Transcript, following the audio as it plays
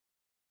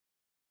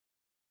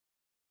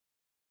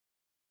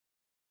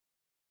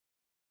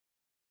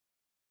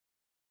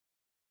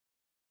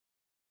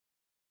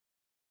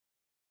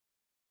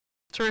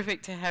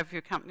Terrific to have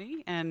your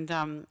company, and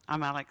I'm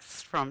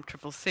Alex from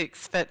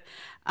 666, but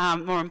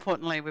more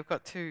importantly, we've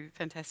got two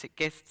fantastic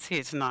guests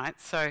here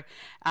tonight. So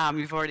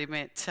you've already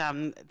met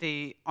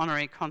the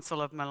Honorary Consul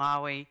of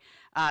Malawi,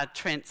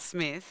 Trent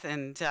Smyth,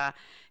 and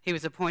he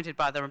was appointed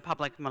by the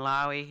Republic of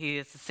Malawi. He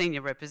is the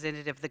senior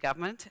representative of the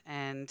government,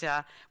 and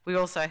we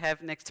also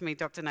have next to me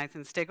Dr.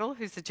 Nathan Steggle,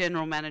 who's the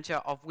general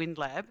manager of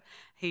Windlab.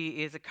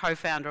 He is a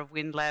co-founder of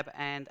Windlab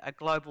and a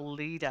global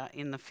leader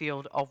in the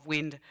field of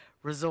wind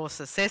resource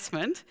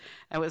assessment.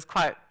 It was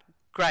quite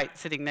great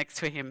sitting next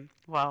to him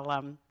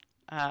while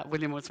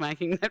William was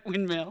making that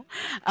windmill.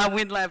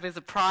 Windlab is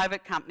a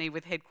private company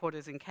with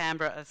headquarters in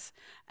Canberra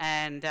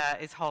and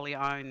is wholly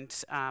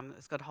owned.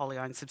 It's got wholly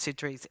owned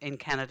subsidiaries in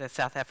Canada,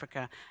 South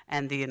Africa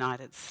and the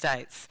United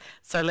States.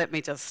 So let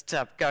me just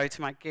go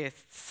to my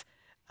guests.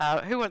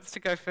 Who wants to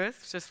go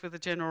first, just with a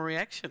general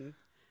reaction?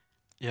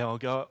 Yeah, I'll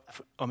go.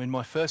 I mean,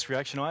 my first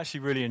reaction, I actually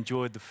really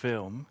enjoyed the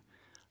film.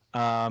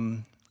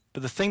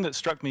 But the thing that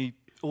struck me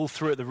all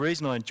through it, the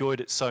reason I enjoyed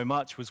it so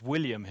much was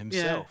William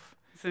himself.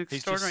 Yeah, he's an He's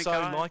extraordinary just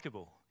so guy.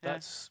 likeable. Yeah.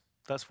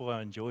 That's why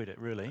I enjoyed it,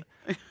 really.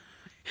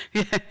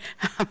 Yeah.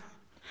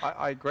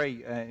 I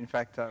agree, in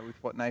fact, with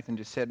what Nathan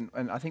just said.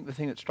 And I think the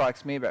thing that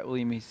strikes me about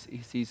William is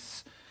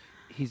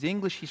his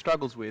English he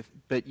struggles with,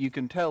 but you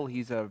can tell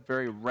he's a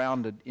very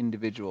rounded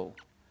individual.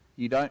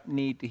 You don't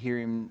need to hear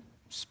him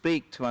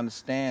speak to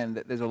understand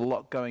that there's a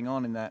lot going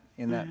on in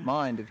that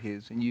mind of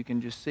his, and you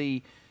can just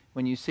see.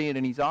 When you see it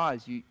in his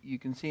eyes, you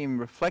can see him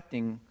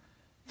reflecting,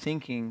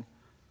 thinking,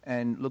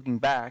 and looking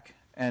back,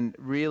 and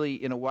really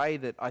in a way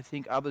that I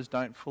think others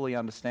don't fully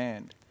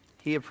understand.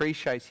 He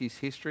appreciates his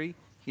history,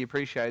 he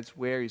appreciates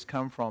where he's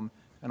come from,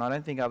 and I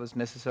don't think others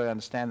necessarily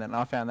understand that, and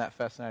I found that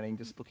fascinating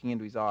just looking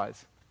into his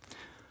eyes.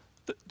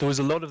 There was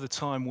a lot of the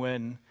time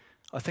when,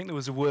 I think there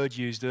was a word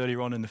used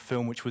earlier on in the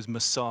film which was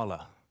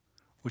masala,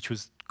 which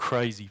was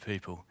crazy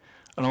people.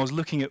 And I was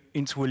looking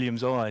into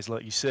William's eyes,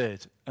 like you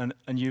said, and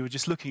you were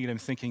just looking at him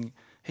thinking,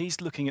 he's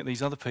looking at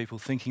these other people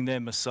thinking they're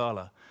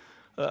masala.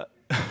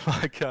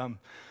 Like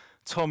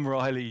Tom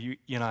Riley,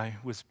 you know,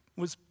 was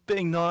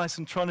being nice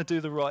and trying to do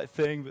the right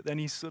thing, but then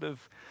he's sort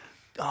of,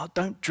 oh,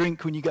 don't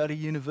drink when you go to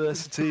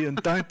university and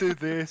don't do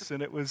this.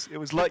 And it was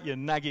like your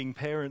nagging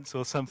parents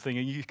or something,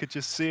 and you could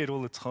just see it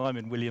all the time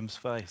in William's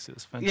face. It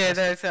was fantastic. Yeah,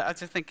 there's I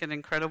just think an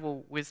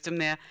incredible wisdom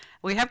there.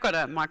 We have got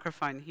a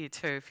microphone here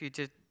too, if you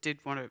did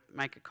want to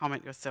make a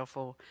comment yourself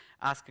or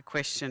ask a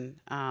question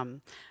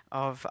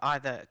of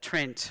either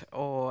Trent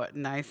or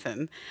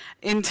Nathan.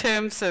 In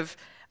terms of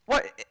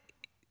what,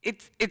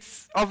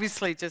 it's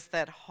obviously just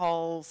that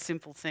whole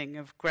simple thing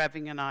of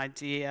grabbing an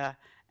idea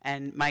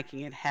and making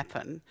it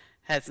happen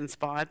has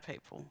inspired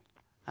people.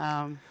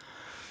 Yeah,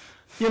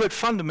 look,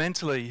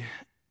 fundamentally,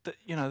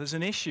 you know, there's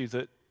an issue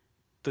that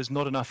there's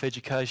not enough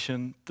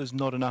education, there's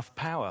not enough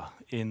power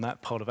in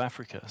that part of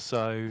Africa.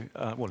 So,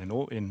 well,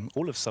 in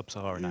all of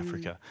sub-Saharan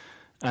Africa.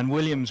 And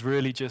Williams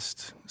really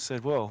just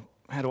said, well,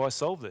 how do I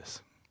solve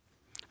this?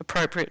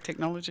 Appropriate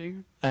technology.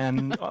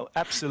 And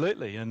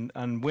absolutely, and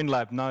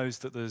Windlab knows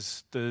that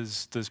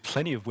there's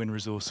plenty of wind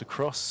resource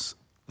across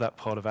that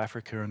part of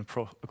Africa and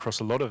across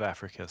a lot of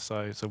Africa.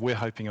 So we're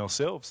hoping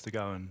ourselves to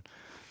go and,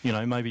 you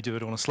know, maybe do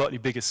it on a slightly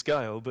bigger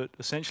scale, but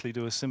essentially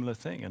do a similar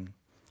thing. And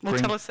well,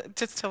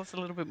 just tell us a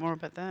little bit more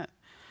about that.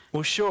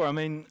 Well, sure. I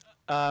mean,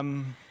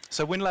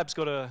 so Windlab's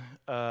got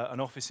an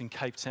office in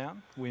Cape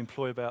Town. We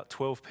employ about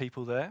 12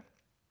 people there.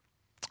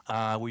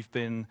 We've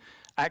been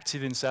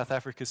active in South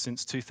Africa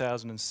since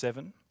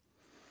 2007.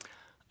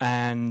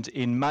 And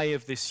in May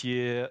of this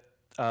year,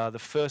 the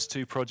first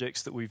two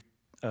projects that we'd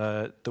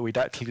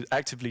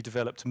actively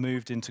developed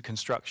moved into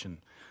construction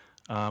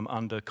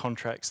under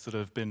contracts that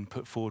have been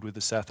put forward with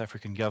the South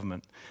African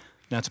government.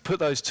 Now, to put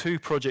those two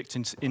projects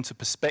into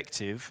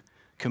perspective,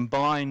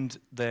 combined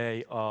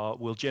they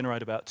will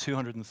generate about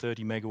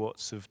 230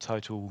 megawatts of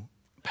total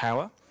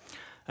power,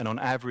 and on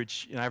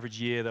average, in an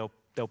average year,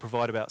 they'll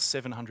provide about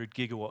 700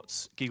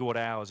 gigawatt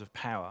hours of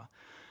power.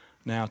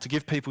 Now, to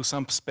give people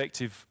some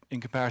perspective in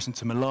comparison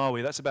to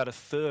Malawi, that's about a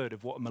third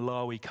of what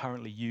Malawi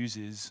currently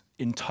uses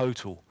in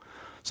total.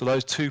 So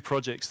those two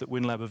projects that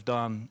Windlab have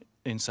done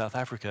in South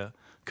Africa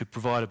could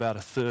provide about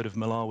a third of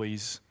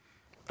Malawi's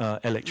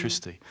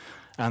electricity.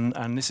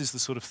 And this is the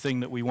sort of thing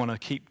that we want to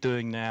keep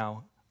doing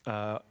now,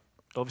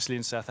 obviously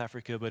in South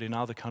Africa, but in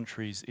other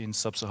countries in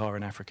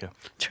sub-Saharan Africa.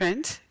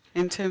 Trent,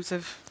 in terms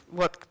of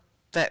what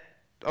that,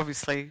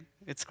 obviously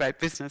it's great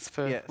business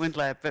for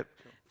Windlab, but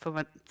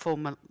for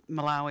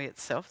Malawi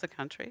itself, the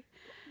country?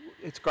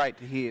 It's great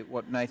to hear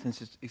what Nathan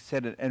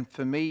said, and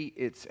for me,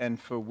 and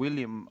for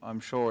William, I'm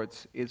sure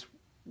it's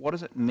what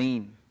does it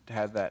mean to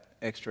have that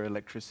extra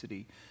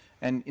electricity?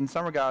 And in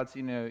some regards,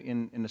 you know,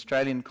 in an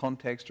Australian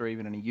context or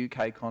even in a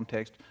UK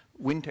context,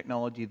 wind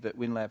technology that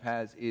Windlab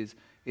has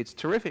it's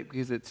terrific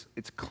because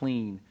it's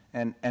clean.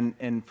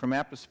 And from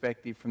our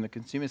perspective, from the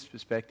consumer's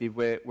perspective,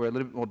 we're a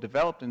little bit more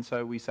developed, and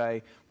so we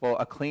say, well,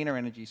 a cleaner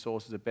energy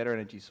source is a better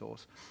energy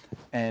source.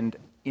 And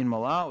in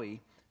Malawi,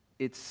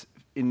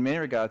 in many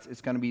regards,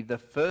 it's going to be the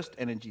first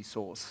energy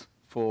source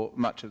for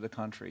much of the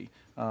country.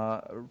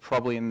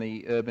 Probably in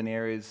the urban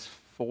areas,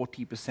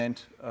 40%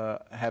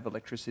 have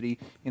electricity.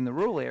 In the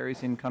rural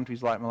areas, in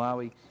countries like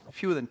Malawi,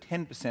 fewer than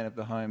 10% of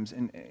the homes,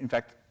 in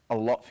fact, a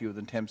lot fewer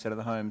than 10% of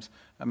the homes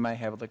may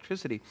have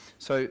electricity.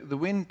 So the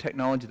wind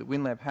technology that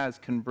Windlab has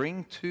can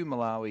bring to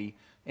Malawi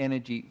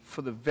energy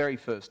for the very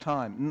first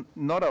time.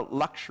 Not a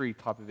luxury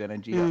type of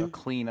energy, a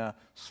cleaner,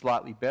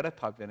 slightly better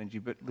type of energy,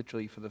 but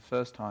literally for the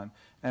first time.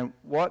 And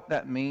what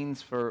that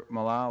means for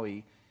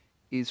Malawi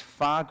is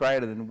far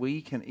greater than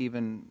we can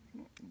even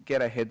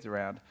get our heads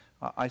around.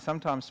 I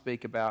sometimes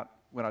speak about,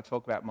 when I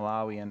talk about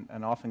Malawi,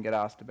 and often get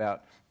asked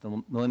about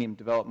the Millennium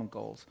Development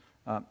Goals,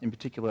 in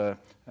particular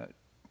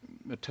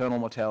maternal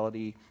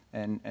mortality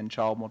and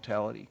child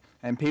mortality.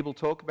 And people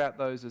talk about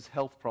those as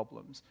health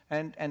problems.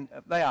 And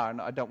they are,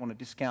 and I don't want to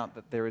discount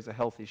that there is a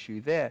health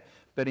issue there.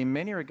 But in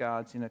many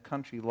regards, in a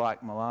country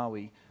like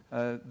Malawi,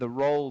 the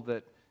role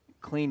that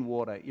clean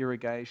water,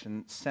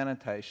 irrigation,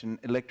 sanitation,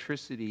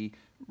 electricity,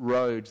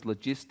 roads,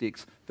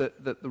 logistics,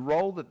 the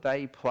role that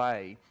they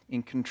play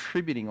in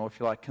contributing, or if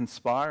you like,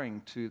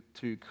 conspiring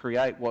to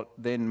create what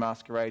then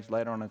masquerades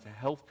later on as a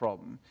health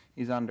problem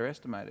is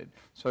underestimated.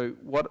 So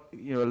what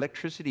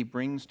electricity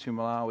brings to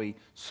Malawi,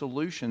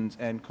 solutions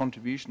and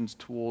contributions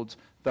towards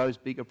those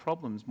bigger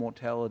problems,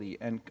 mortality,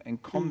 and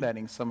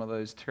combating some of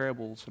those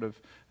terrible sort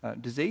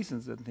of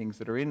diseases and things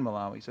that are in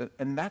Malawi. So,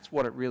 and that's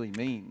what it really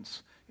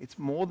means. It's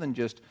more than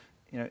just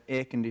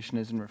air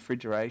conditioners and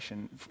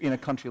refrigeration. In a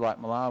country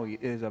like Malawi,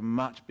 it is a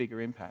much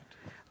bigger impact.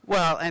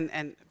 Well,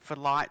 and for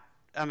light,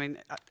 I mean,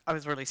 I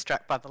was really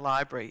struck by the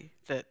library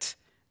that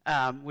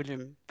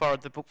William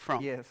borrowed the book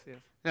from. Yes, yes.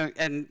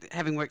 And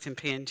having worked in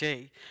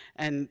PNG,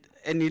 and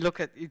you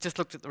just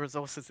looked at the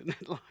resources in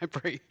that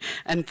library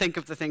and think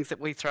of the things that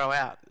we throw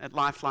out at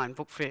Lifeline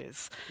book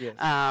fairs. Yes.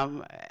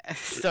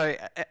 So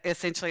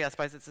essentially, I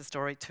suppose it's a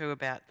story too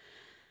about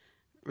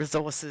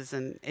resources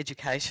and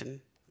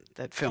education.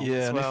 That film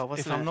as well,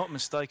 wasn't it? If I'm not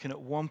mistaken, at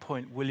one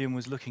point William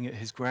was looking at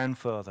his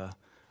grandfather,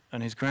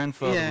 and his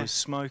grandfather was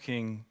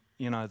smoking,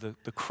 the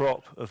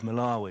crop of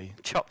Malawi.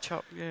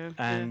 Chop, yeah.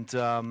 And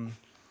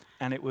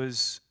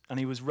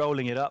he was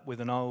rolling it up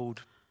with an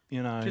old,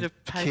 bit of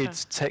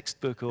kid's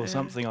textbook or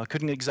something. I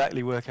couldn't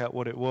exactly work out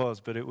what it was,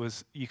 but it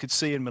was. You could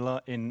see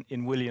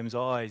in William's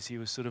eyes, he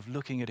was sort of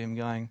looking at him,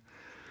 going,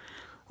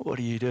 "What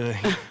are you doing,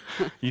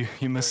 you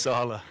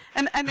masala?"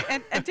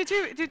 And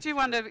did you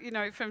wonder,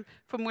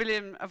 from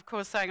William, of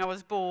course, saying I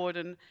was bored,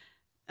 and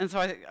so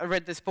I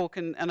read this book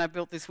and I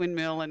built this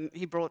windmill, and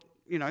he brought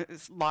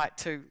light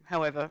to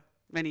however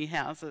many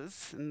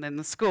houses, and then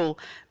the school,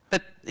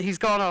 but he's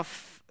gone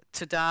off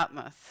to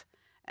Dartmouth,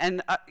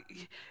 and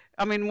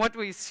I mean, what do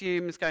we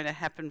assume is going to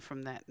happen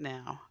from that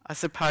now? I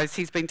suppose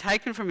he's been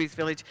taken from his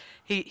village.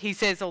 He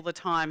says all the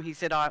time, he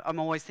said, I'm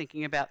always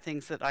thinking about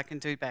things that I can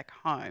do back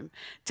home.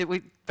 Do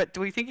we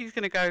think he's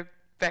going to go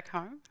back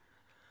home?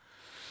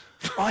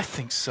 I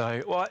think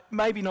so. Well,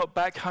 maybe not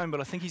back home, but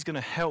I think he's going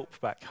to help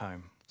back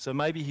home. So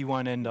maybe he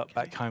won't end up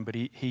back home, but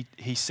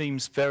he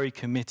seems very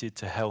committed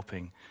to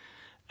helping.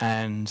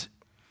 And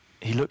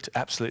he looked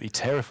absolutely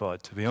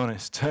terrified, to be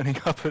honest, turning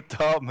up at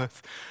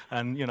Dartmouth,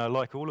 and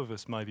like all of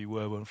us maybe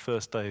were on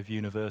first day of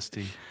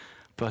university.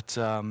 But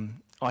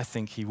I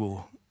think he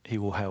will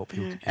help.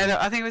 Yeah. And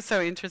I think it was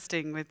so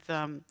interesting with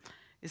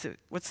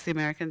what's the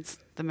American's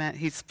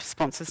his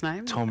sponsor's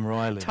name? Tom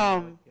Riley.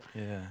 Tom.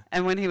 Yeah.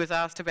 And when he was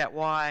asked about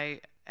why,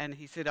 and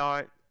he said,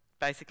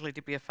 basically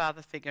to be a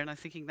father figure. And I was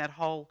thinking that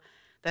whole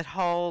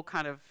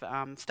kind of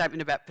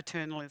statement about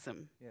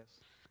paternalism. Yes.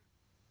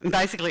 And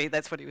basically,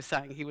 that's what he was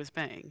saying he was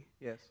being.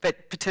 Yes.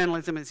 But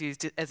paternalism is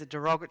used as a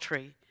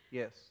derogatory.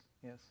 Yes,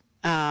 yes.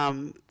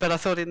 But I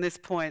thought in this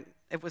point,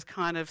 it was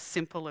kind of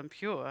simple and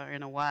pure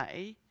in a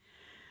way.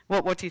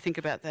 What do you think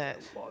about that?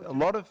 A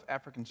lot of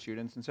African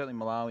students, and certainly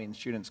Malawian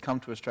students, come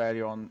to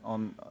Australia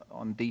on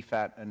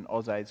DFAT and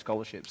AusAid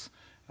scholarships.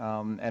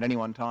 At any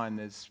one time,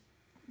 there's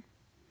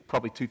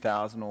probably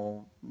 2,000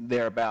 or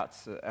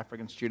thereabouts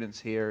African students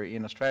here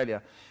in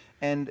Australia.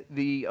 And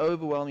the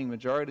overwhelming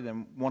majority of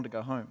them want to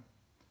go home.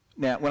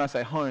 Now, when I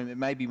say home, it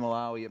may be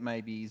Malawi, it may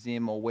be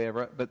Zim or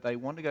wherever, but they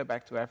want to go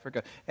back to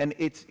Africa. And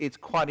it's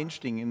quite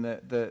interesting in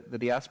the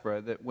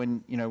diaspora that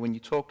when you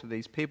talk to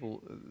these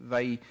people,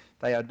 they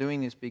are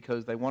doing this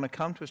because they want to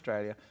come to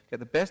Australia, get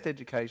the best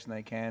education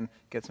they can,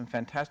 get some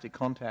fantastic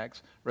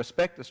contacts,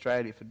 respect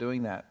Australia for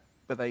doing that,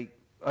 but they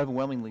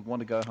overwhelmingly want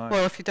to go home.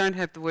 Well, if you don't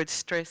have the word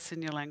stress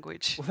in your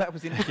language. Well, that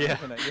was interesting,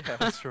 wasn't it? Yeah,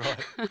 that's right.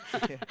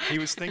 Yeah. He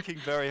was thinking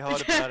very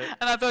hard about it.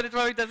 And I thought it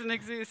probably doesn't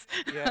exist.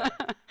 Yeah,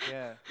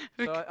 yeah.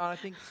 So I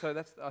think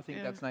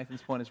that's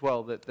Nathan's point as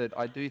well, that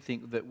I do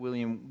think that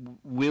William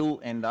will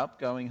end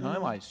up going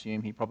home. I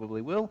assume he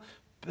probably will,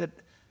 but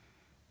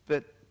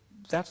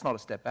that's not a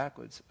step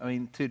backwards. I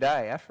mean,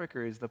 today, Africa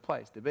is the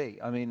place to be.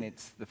 I mean,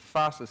 it's the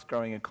fastest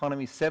growing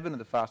economy, 7 of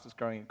the fastest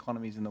growing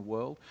economies in the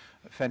world,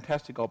 a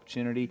fantastic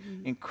opportunity,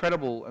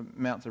 incredible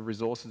amounts of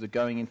resources are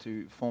going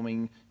into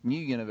forming new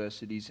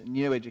universities,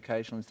 new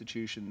educational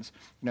institutions.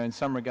 In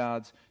some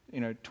regards,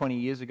 20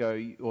 years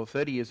ago or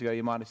 30 years ago,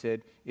 you might have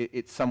said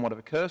it's somewhat of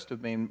a curse to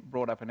have been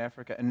brought up in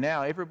Africa, and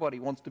now everybody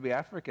wants to be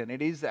African.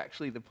 It is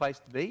actually the place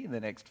to be in the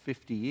next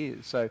 50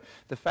 years. So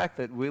the fact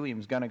that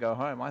William's going to go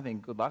home, I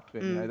think good luck to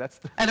him. That's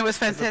the, and it was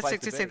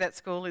fantastic to see that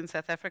school in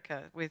South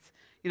Africa with,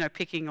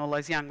 picking all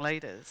those young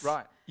leaders.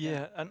 Right.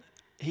 Yeah, and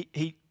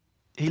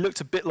he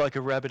looked a bit like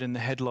a rabbit in the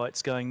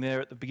headlights going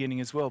there at the beginning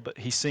as well, but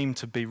he seemed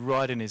to be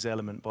right in his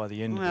element by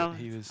the end of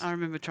it. I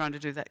remember trying to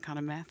do that kind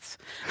of maths.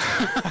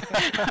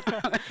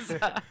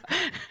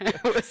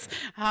 It was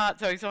hard.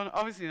 So he's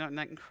obviously on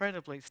that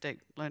incredibly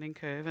steep learning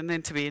curve, and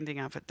then to be ending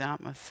up at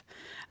Dartmouth.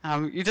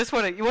 You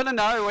want to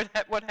know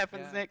what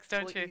happens next,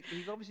 don't you?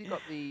 He's obviously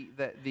got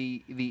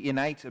the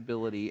innate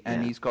ability,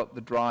 and he's got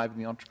the drive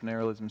and the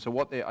entrepreneurialism. So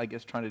what they're, I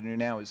guess, trying to do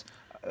now is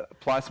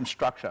apply some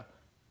structure,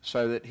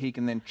 so that he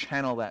can then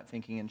channel that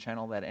thinking and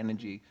channel that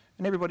energy.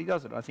 And everybody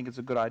does it. I think it's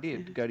a good idea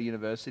to go to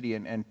university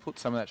and put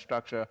some of that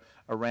structure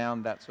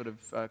around that sort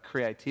of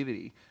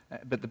creativity.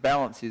 But the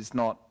balance is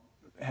not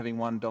having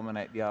one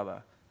dominate the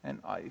other. And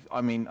I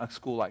mean, a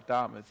school like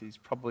Dartmouth is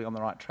probably on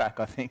the right track,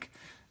 I think.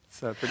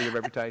 It's a pretty good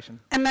reputation.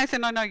 And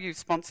Nathan, I know you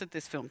sponsored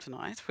this film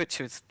tonight,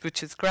 which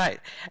is great.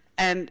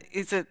 And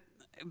is it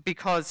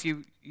because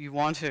you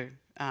want to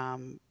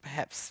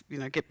perhaps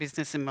get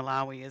business in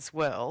Malawi as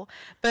well?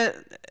 But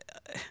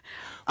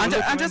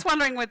I'm just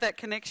wondering with that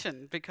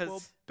connection, because...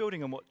 Well,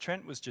 building on what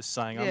Trent was just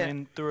saying, I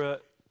mean, there are,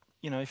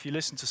 if you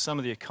listen to some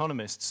of the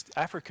economists,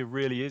 Africa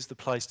really is the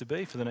place to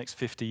be for the next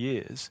 50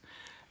 years.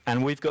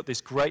 And we've got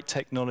this great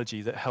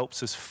technology that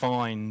helps us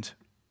find,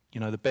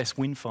 the best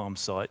wind farm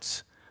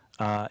sites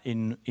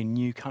in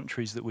new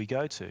countries that we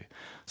go to.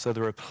 So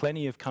there are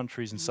plenty of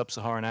countries in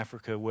sub-Saharan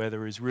Africa where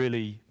there is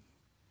really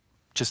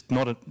just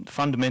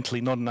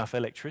fundamentally not enough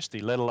electricity,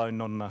 let alone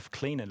not enough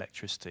clean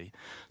electricity.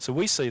 So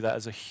we see that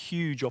as a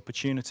huge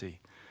opportunity.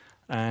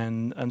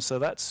 And so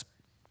that's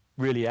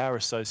really our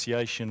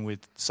association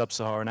with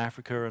sub-Saharan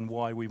Africa and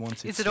why we wanted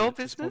to... Is it all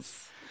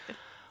business?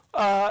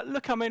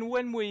 Look, I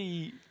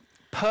mean,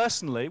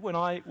 personally, when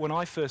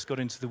I first got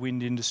into the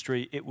wind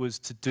industry, it was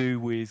to do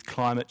with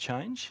climate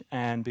change,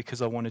 and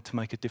because I wanted to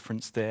make a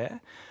difference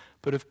there.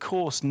 But of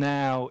course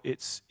now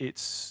it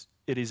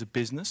is a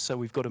business, so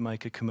we've got to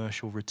make a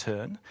commercial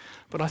return.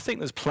 But I think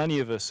there's plenty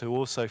of us who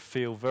also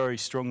feel very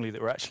strongly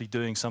that we're actually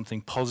doing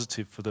something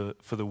positive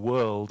for the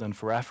world and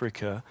for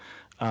Africa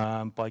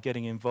by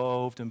getting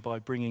involved and by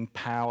bringing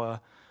power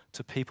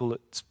to people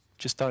that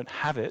just don't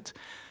have it.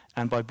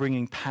 And by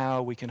bringing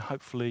power, we can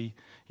hopefully,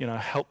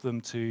 help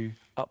them to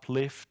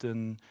uplift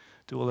and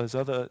do all those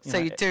other... So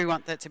you do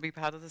want that to be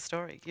part of the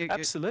story?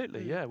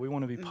 Absolutely, yeah. We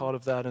want to be part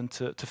of that and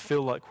to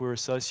feel like we're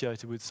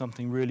associated with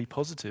something really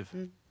positive.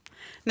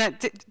 Now,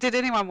 did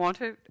anyone want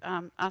to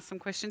ask some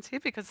questions here?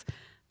 Because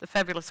the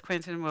fabulous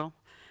Quentin will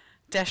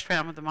dash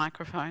round with the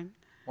microphone.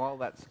 While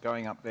that's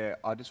going up there,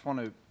 I just want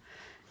to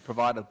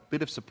provide a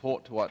bit of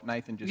support to what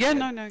Nathan just said.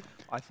 No.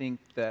 I think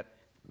that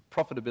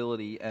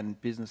profitability and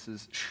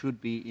businesses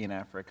should be in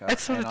Africa.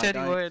 It's not a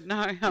dirty word,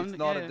 no. It's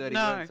not a dirty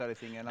word sort of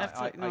thing. And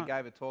I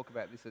gave a talk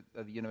about this at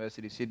the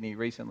University of Sydney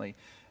recently,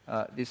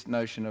 this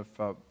notion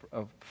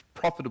of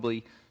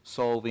profitably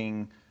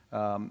solving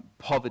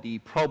poverty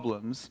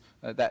problems,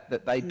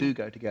 that they do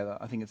go together.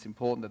 I think it's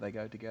important that they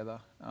go together,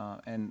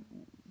 and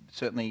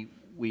certainly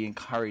we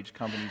encourage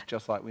companies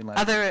just like Windlab.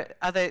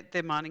 Are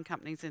there mining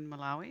companies in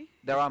Malawi?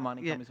 There are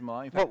mining companies in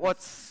Malawi. In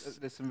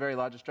fact, there's some very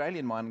large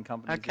Australian mining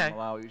companies in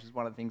Malawi, which is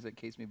one of the things that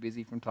keeps me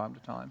busy from time to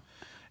time.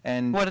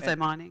 And what are they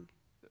mining?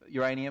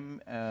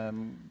 Uranium,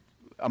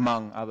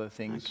 among other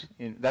things.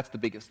 That's the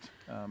biggest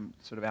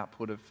sort of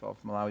output of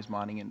Malawi's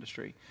mining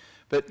industry.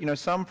 But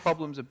some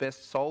problems are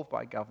best solved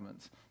by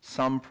governments.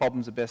 Some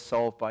problems are best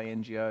solved by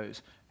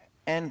NGOs.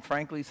 And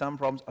frankly, some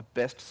problems are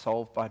best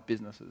solved by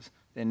businesses.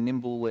 They're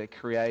nimble, they're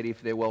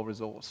creative, they're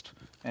well-resourced.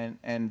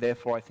 And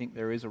therefore, I think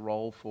there is a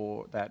role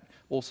for that.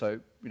 Also,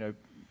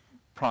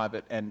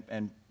 private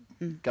and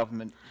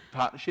government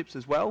partnerships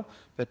as well.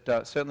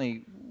 But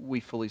certainly, we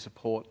fully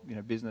support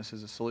business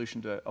as a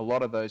solution to a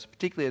lot of those,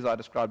 particularly as I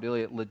described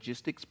earlier,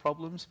 logistics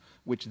problems,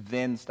 which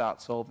then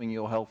start solving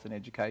your health and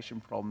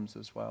education problems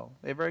as well.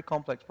 They're very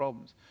complex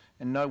problems,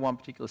 and no one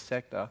particular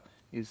sector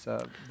is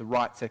the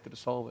right sector to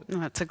solve it.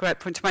 That's a great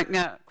point to make.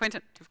 Now,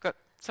 Quentin, you've got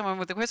someone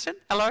with a question.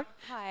 Hello.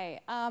 Hi,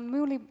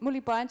 Muli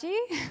Banji.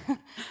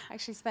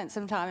 Actually spent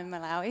some time in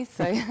Malawi,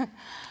 so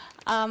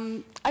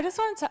I just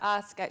wanted to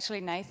ask,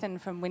 actually, Nathan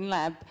from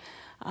Windlab,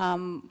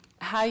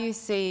 how you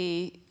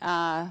see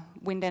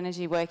wind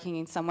energy working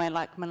in somewhere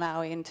like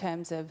Malawi in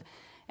terms of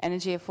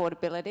energy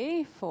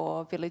affordability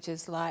for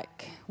villages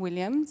like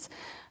Williams,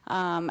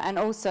 and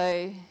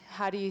also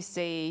how do you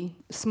see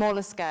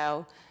smaller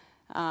scale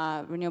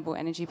renewable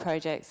energy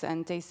projects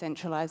and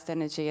decentralised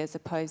energy as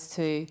opposed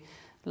to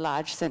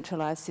large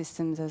centralised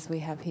systems as we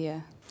have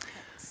here?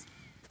 Thanks.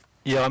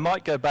 Yeah, I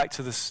might go back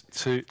to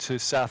to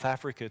South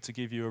Africa to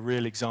give you a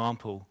real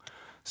example.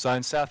 So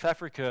in South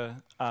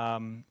Africa,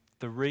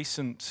 the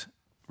recent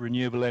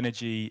renewable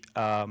energy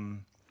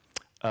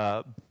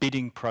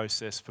bidding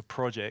process for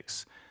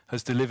projects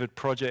has delivered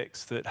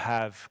projects that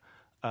have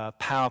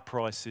power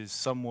prices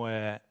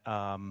somewhere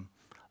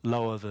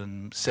lower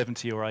than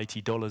 $70 or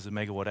 $80 a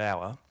megawatt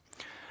hour.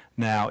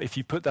 Now, if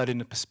you put that in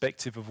the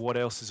perspective of what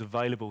else is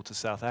available to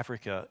South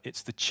Africa,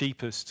 it's the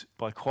cheapest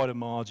by quite a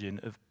margin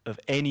of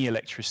any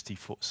electricity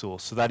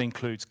source. So that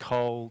includes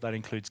coal, that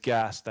includes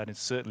gas, that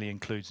certainly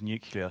includes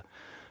nuclear.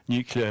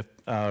 Nuclear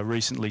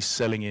recently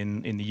selling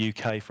in the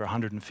UK for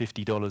 $150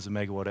 a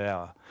megawatt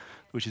hour,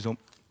 which is... I'm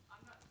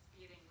not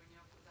disputing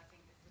renewables, I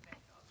think it's the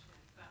best option,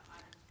 but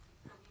I'm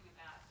talking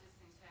about just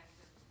in terms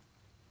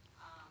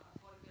of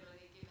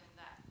affordability, given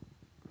that,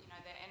 you know,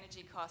 their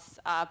energy costs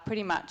are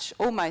pretty much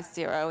almost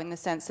zero in the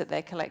sense that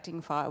they're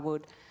collecting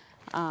firewood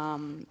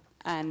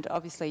and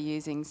obviously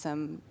using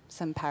some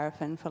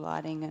paraffin for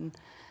lighting. And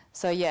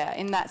so, yeah,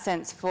 in that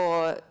sense,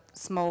 for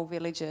small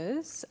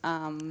villages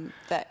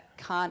that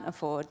can't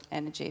afford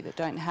energy, that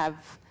don't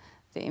have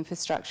the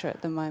infrastructure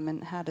at the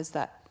moment, how does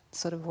that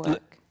sort of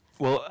work?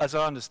 Well, as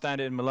I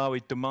understand it, in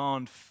Malawi,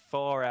 demand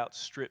far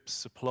outstrips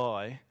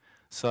supply.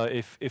 So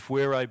if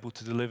we're able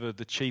to deliver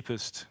the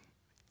cheapest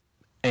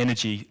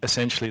energy,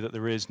 essentially, that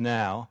there is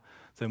now,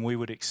 then we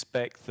would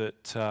expect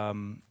that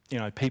you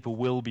know, people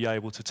will be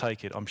able to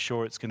take it. I'm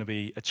sure it's going to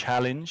be a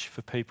challenge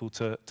for people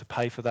to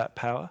pay for that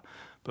power,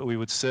 but we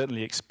would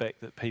certainly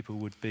expect that people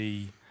would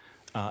be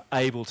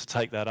able to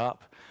take that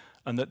up,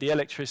 and that the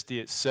electricity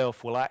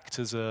itself will act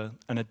as an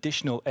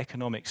additional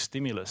economic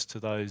stimulus to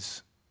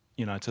those,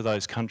 you know, to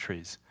those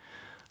countries.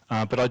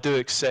 But I do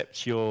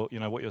accept what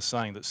you're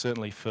saying, that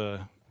certainly for,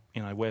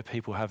 you know, where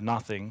people have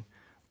nothing,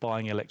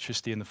 buying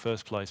electricity in the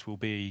first place will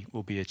be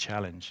a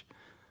challenge.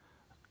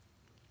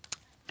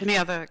 Any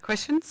other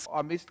questions?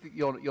 I missed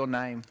your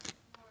name.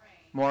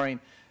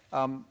 Maureen.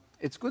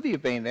 It's good that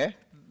you've been there.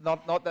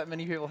 Not that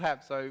many people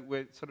have, so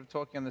we're sort of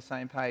talking on the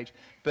same page.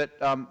 But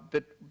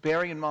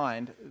bearing in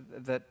mind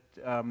that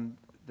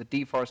the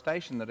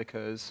deforestation that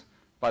occurs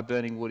by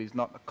burning wood is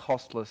not a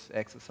costless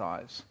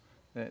exercise.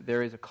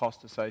 There is a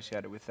cost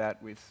associated with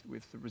that,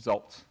 with the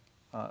results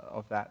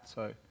of that.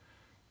 So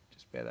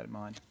just bear that in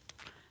mind.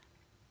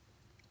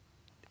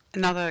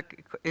 Another,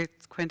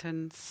 it's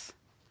Quentin's.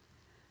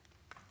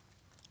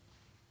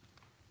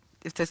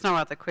 If there's no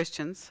other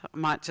questions, I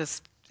might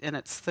just, and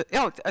it's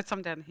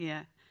some down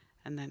here,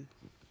 and then.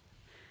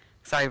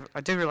 So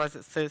I do realise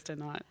it's Thursday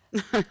night.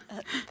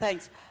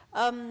 Thanks.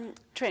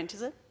 Trent,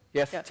 is it?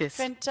 Yes. Yeah. Yes.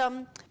 Trent,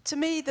 to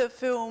me the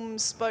film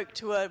spoke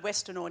to a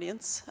Western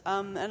audience,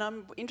 and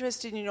I'm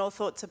interested in your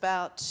thoughts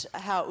about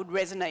how it would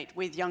resonate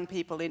with young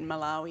people in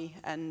Malawi,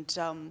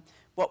 and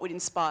what would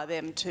inspire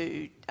them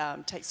to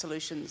take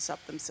solutions up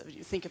themselves,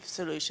 think of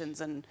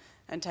solutions and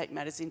take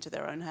matters into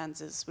their own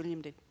hands, as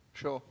William did.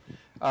 Sure.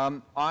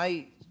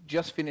 I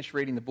just finished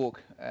reading the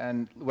book,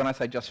 and when I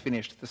say just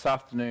finished, this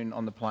afternoon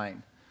on the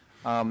plane.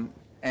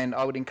 And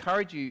I would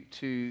encourage you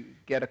to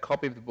get a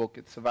copy of the book.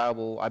 It's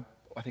available,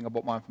 I think I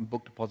bought mine from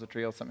Book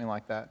Depository or something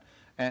like that,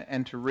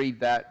 and to read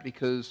that,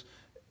 because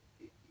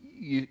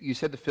you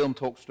said the film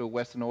talks to a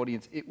Western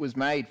audience. It was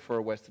made for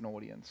a Western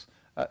audience.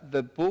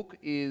 The book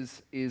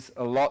is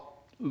a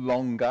lot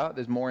longer.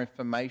 There's more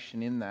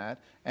information in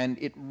that, and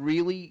it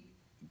really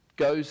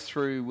goes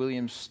through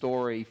William's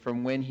story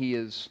from when he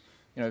is,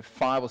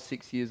 5 or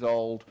 6 years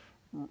old,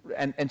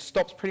 and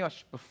stops pretty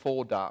much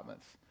before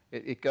Dartmouth.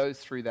 It goes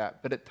through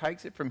that, but it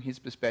takes it from his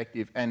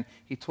perspective, and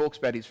he talks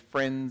about his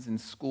friends in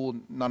school,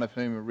 none of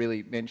whom are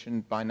really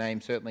mentioned by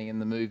name, certainly in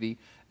the movie,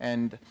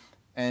 and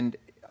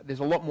there's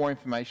a lot more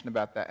information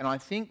about that. And I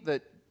think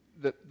that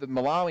the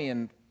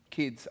Malawian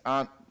kids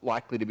aren't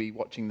likely to be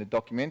watching the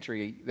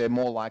documentary, they're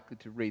more likely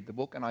to read the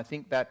book, and I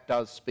think that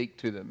does speak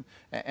to them,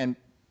 and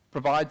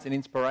provides an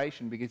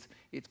inspiration, because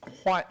it's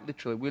quite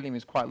literally, William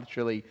is quite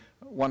literally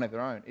one of their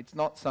own. It's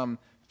not some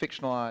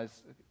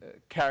fictionalised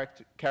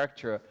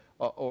caricature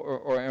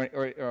or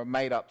a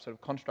made-up sort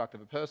of construct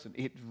of a person.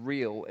 It's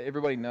real.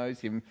 Everybody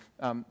knows him.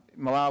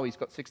 Malawi's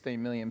got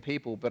 16 million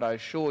people, but I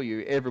assure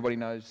you, everybody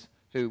knows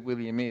who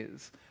William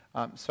is.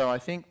 So I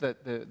think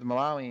that the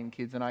Malawian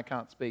kids, and I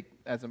can't speak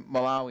as a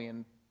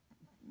Malawian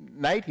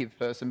native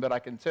person, but I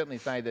can certainly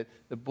say that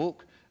the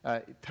book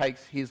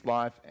takes his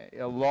life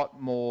a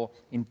lot more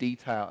in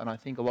detail, and I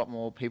think a lot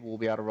more people will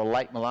be able to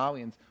relate,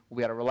 Malawians will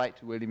be able to relate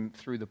to William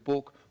through the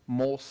book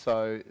more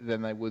so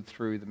than they would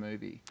through the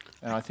movie.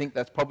 And I think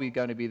that's probably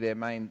going to be their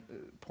main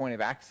point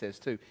of access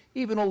too.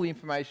 Even all the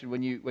information,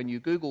 when you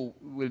Google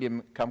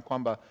William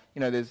Kamkwamba,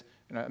 there's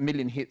a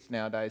million hits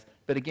nowadays,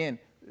 but again,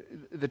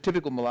 the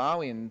typical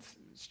Malawian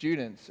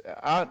students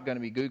aren't going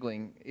to be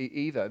Googling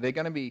either. They're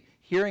going to be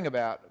hearing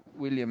about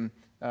William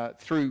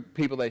through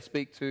people they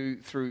speak to,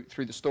 through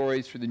the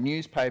stories, through the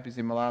newspapers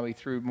in Malawi,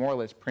 through more or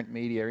less print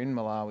media in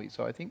Malawi.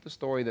 So I think the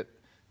story that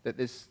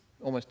there's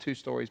almost 2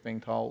 stories being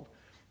told,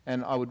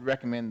 and I would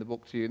recommend the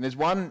book to you. And there's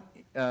one,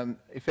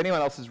 if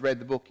anyone else has read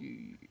the book,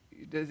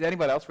 has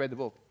anybody else read the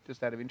book,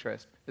 just out of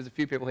interest? There's a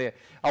few people here.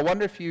 I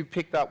wonder if you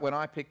picked up, when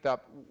I picked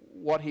up,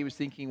 what he was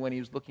thinking when he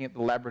was looking at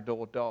the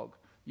Labrador dog.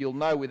 You'll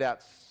know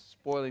without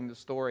spoiling the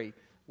story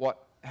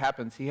what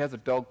happens. He has a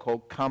dog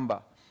called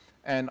Kumba.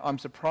 And I'm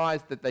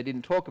surprised that they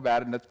didn't talk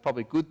about it, and it's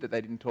probably good that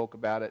they didn't talk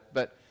about it.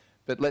 But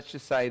But let's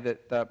just say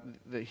that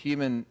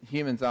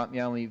humans aren't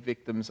the only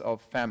victims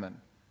of famine.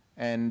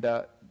 And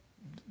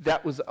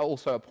that was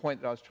also a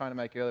point that I was trying to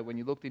make earlier. When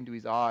you looked into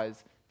his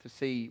eyes to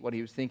see what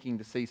he was thinking,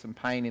 to see some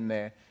pain in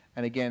there.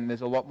 And again,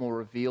 there's a lot more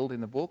revealed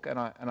in the book, and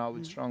I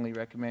would strongly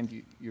recommend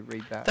you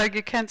read that. Though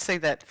you can see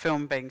that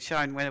film being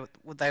shown when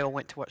they all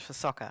went to watch the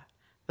soccer,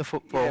 the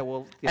football. Yeah,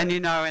 well, yeah.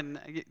 And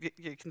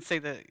you can see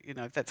that,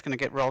 that's going to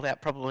get rolled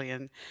out probably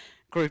in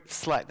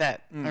groups like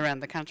that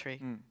around the country,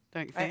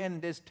 don't you think?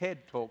 And there's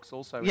TED Talks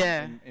also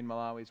in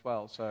Malawi as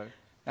well, so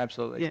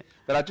absolutely. Yeah.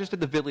 But just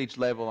at the village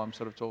level, I'm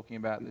sort of talking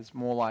about, it's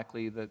more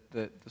likely that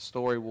the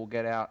story will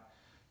get out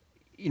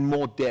in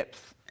more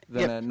depth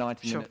than a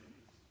 90-minute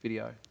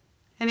video.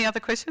 Any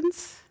other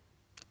questions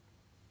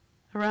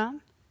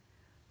around?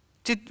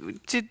 Did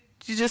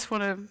you just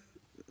want to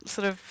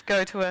sort of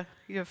go to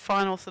your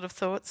final sort of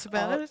thoughts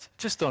about it?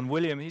 Just on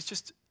William,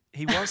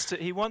 he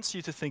wants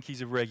you to think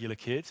he's a regular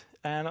kid,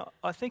 and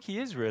I think he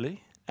is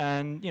really.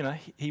 And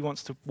he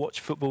wants to watch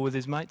football with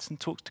his mates and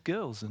talk to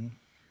girls, and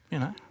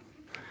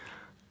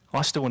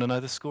I still want to know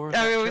the score of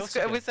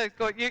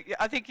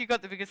I think you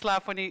got the biggest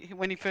laugh when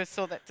he first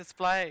saw that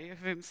display of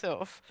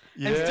himself,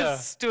 yeah. And he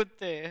just stood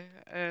there.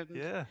 And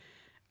yeah.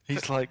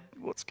 He's like,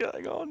 what's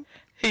going on?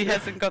 He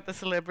hasn't got the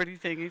celebrity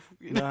thing.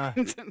 No.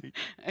 But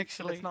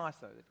Actually. it's nice,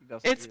 though, that he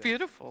doesn't. It's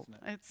beautiful.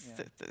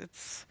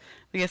 It's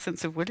the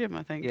essence of William,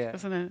 I think,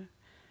 isn't it?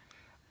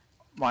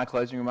 My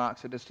closing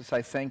remarks are just to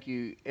say thank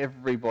you,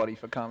 everybody,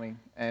 for coming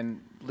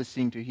and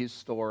listening to his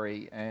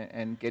story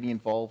and getting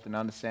involved and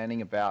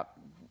understanding about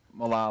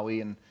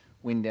Malawi and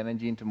wind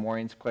energy, and to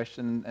Maureen's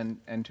question,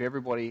 and to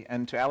everybody,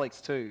 and to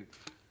Alex, too.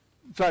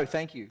 So,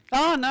 thank you.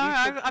 Oh, no,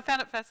 I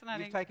found it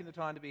fascinating. You've taken the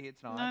time to be here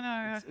tonight.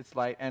 No. It's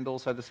late, and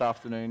also this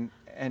afternoon,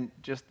 and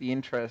just the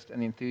interest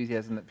and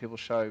enthusiasm that people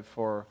show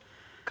for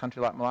a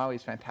country like Malawi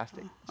is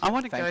fantastic. I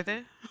want to go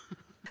there.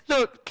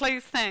 Look,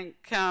 please thank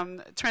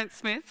Trent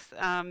Smyth,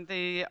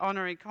 the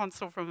Honorary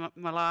Consul from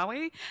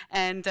Malawi,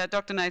 and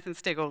Dr. Nathan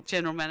Steggle,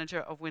 General Manager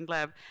of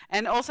Windlab,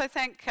 and also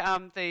thank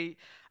the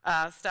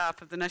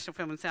staff of the National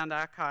Film and Sound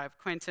Archive,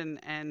 Quentin,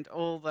 and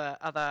all the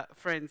other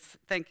friends.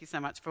 Thank you so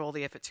much for all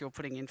the efforts you're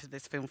putting into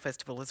this film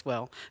festival as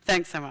well.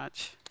 Thanks so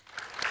much.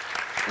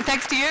 And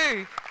thanks to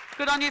you.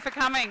 Good on you for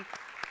coming.